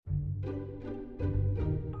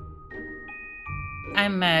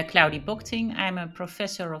I'm Claudie Bochting. I'm a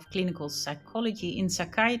professor of clinical psychology in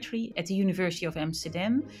psychiatry at the University of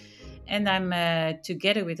Amsterdam. And I'm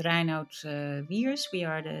together with Reinoud Wiers. We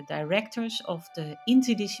are the directors of the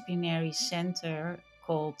interdisciplinary center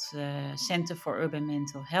called Center for Urban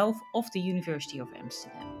Mental Health of the University of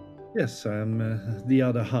Amsterdam. Yes, I'm the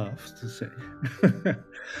other half, to say.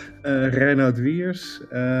 Reinoud Wiers,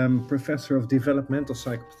 professor of developmental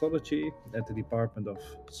psychopathology at the Department of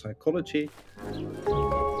Psychology.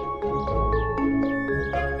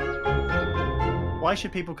 Why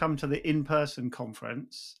should people come to the in-person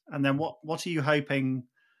conference? And then what are you hoping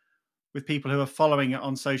with people who are following it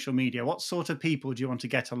on social media? What sort of people do you want to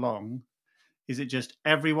get along? Is it just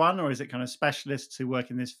everyone, or is it kind of specialists who work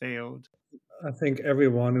in this field? I think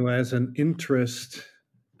everyone who has an interest,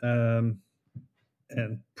 and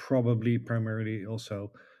probably primarily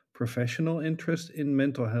also professional interest in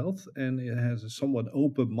mental health, and it has a somewhat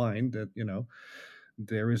open mind that,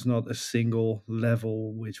 there is not a single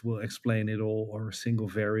level which will explain it all, or a single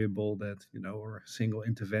variable that, or a single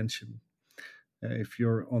intervention. If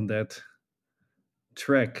you're on that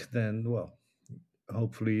track, then, well,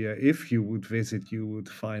 hopefully, if you would visit, you would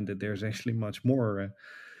find that there's actually much more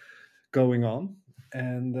going on.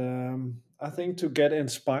 And I think to get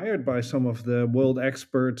inspired by some of the world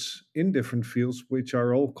experts in different fields, which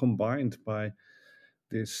are all combined by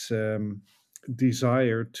this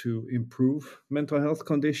desire to improve mental health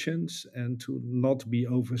conditions and to not be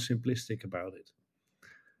oversimplistic about it,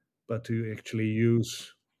 but to actually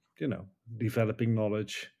use, developing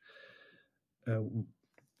knowledge, uh,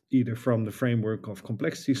 either from the framework of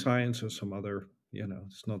complexity science or some other,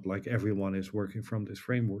 it's not like everyone is working from this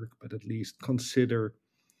framework, but at least consider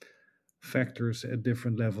factors at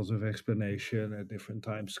different levels of explanation at different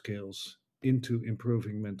time scales into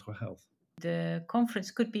improving mental health. The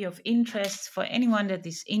conference could be of interest for anyone that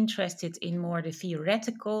is interested in more the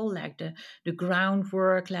theoretical, like the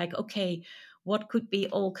groundwork, like, okay, what could be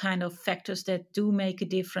all kind of factors that do make a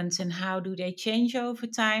difference and how do they change over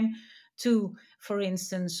time, to, for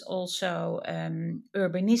instance, also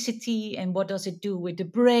urbanicity and what does it do with the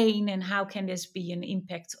brain and how can this be an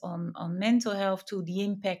impact on mental health, to the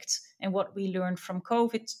impact and what we learned from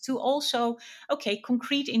COVID, to also, okay,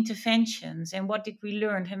 concrete interventions and what did we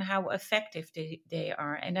learn and how effective they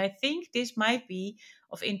are. And I think this might be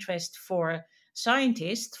of interest for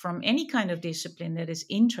scientists from any kind of discipline that is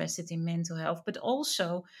interested in mental health, but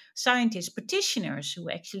also scientists, practitioners who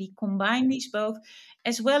actually combine these both,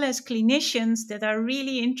 as well as clinicians that are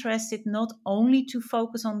really interested not only to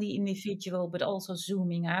focus on the individual, but also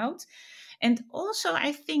zooming out. And also,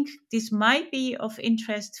 I think this might be of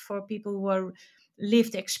interest for people who are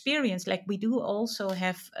lived experience. Like we do also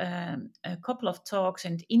have a couple of talks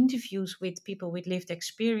and interviews with people with lived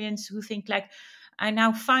experience who think like, I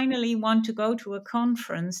now finally want to go to a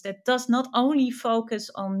conference that does not only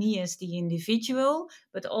focus on me as the individual,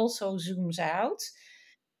 but also zooms out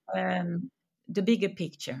um, the bigger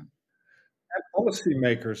picture.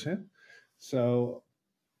 Policymakers, eh? So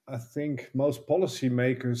I think most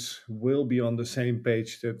policymakers will be on the same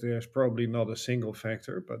page that there's probably not a single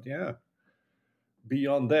factor, but yeah,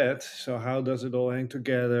 beyond that, so how does it all hang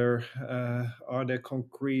together? Are there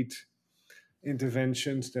concrete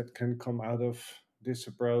interventions that can come out of this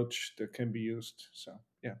approach that can be used? So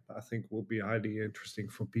yeah, I think will be highly interesting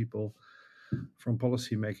for people from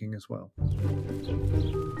policymaking as well.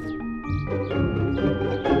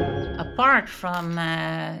 Apart from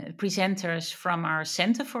presenters from our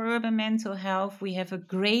Center for Urban Mental Health, we have a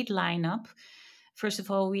great lineup. First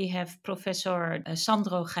of all, we have Professor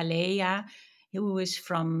Sandro Galea, who is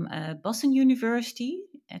from Boston University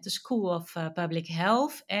at the School of Public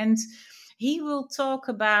Health. And he will talk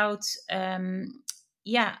about,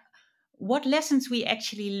 yeah, what lessons we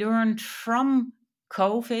actually learned from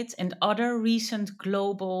COVID and other recent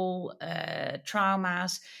global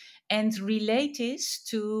traumas and relate this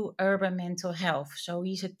to urban mental health. So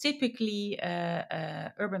he's a typically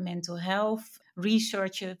urban mental health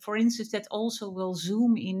researcher, for instance, that also will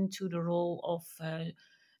zoom into the role of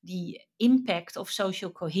the impact of social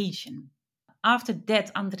cohesion. After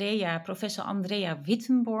that, Professor Andrea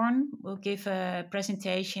Wittenborn will give a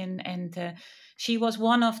presentation, and she was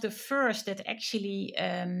one of the first that actually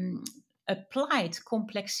applied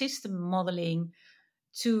complex system modeling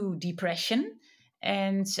to depression.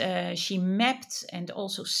 And she mapped and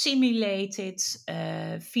also simulated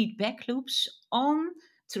feedback loops on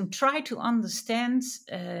to try to understand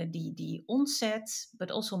the onset,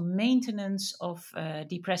 but also maintenance of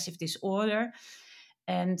depressive disorder.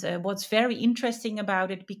 And what's very interesting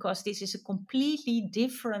about it, because this is a completely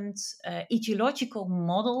different etiological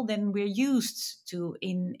model than we're used to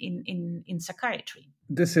in psychiatry.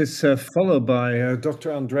 This is followed by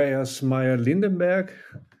Dr. Andreas Meyer-Lindenberg,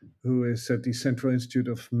 who is at the Central Institute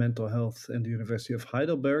of Mental Health and the University of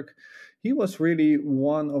Heidelberg. He was really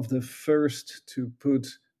one of the first to put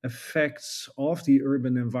effects of the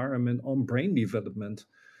urban environment on brain development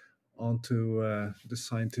onto the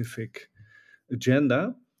scientific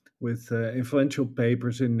agenda with influential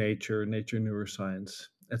papers in Nature Neuroscience,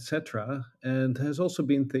 etc., and has also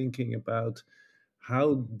been thinking about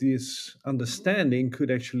how this understanding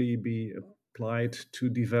could actually be applied to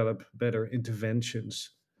develop better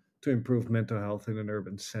interventions to improve mental health in an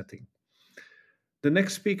urban setting. The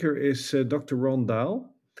next speaker is Dr. Ron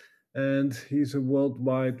Dahl, and he's a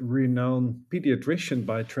worldwide renowned pediatrician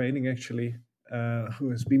by training, actually,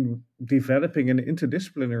 who has been developing an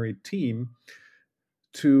interdisciplinary team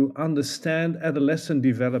to understand adolescent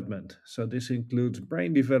development. So, this includes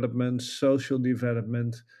brain development, social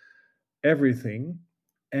development, everything.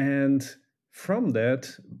 And from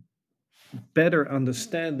that, better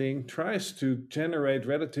understanding tries to generate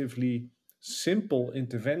relatively simple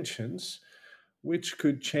interventions which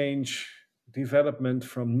could change development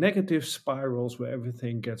from negative spirals where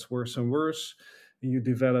everything gets worse and worse and you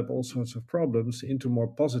develop all sorts of problems into more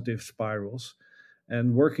positive spirals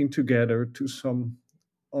and working together to some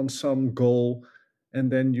goal,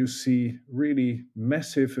 and then you see really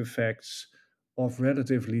massive effects of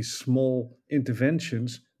relatively small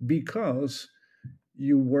interventions because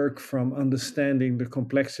you work from understanding the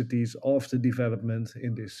complexities of the development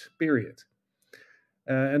in this period.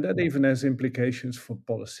 And that even has implications for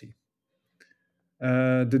policy.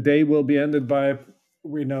 The day will be ended by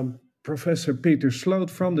renowned Professor Peter Sloot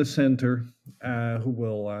from the center, who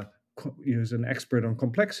will use an expert on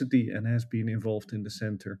complexity and has been involved in the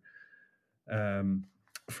center um,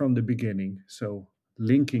 from the beginning. So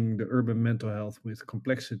linking the urban mental health with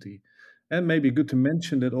complexity. And maybe good to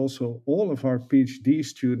mention that also all of our PhD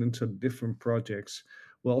students at different projects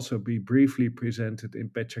will also be briefly presented in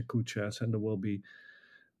Pecha Kuchas, and there will be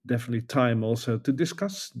definitely time also to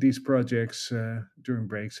discuss these projects during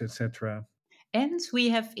breaks, etc. And we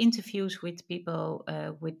have interviews with people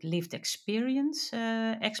with lived experience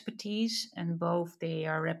expertise, and both they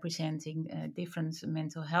are representing different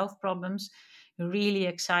mental health problems. We're really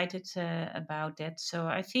excited about that. So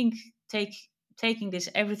I think taking this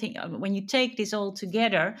everything when you take this all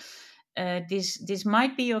together, this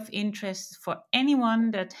might be of interest for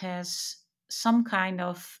anyone that has some kind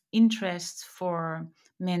of interest for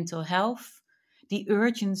mental health, the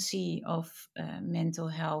urgency of mental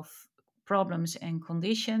health problems and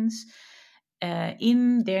conditions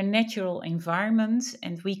in their natural environment.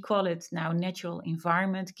 And we call it now natural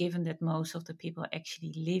environment, given that most of the people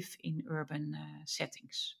actually live in urban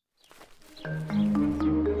settings.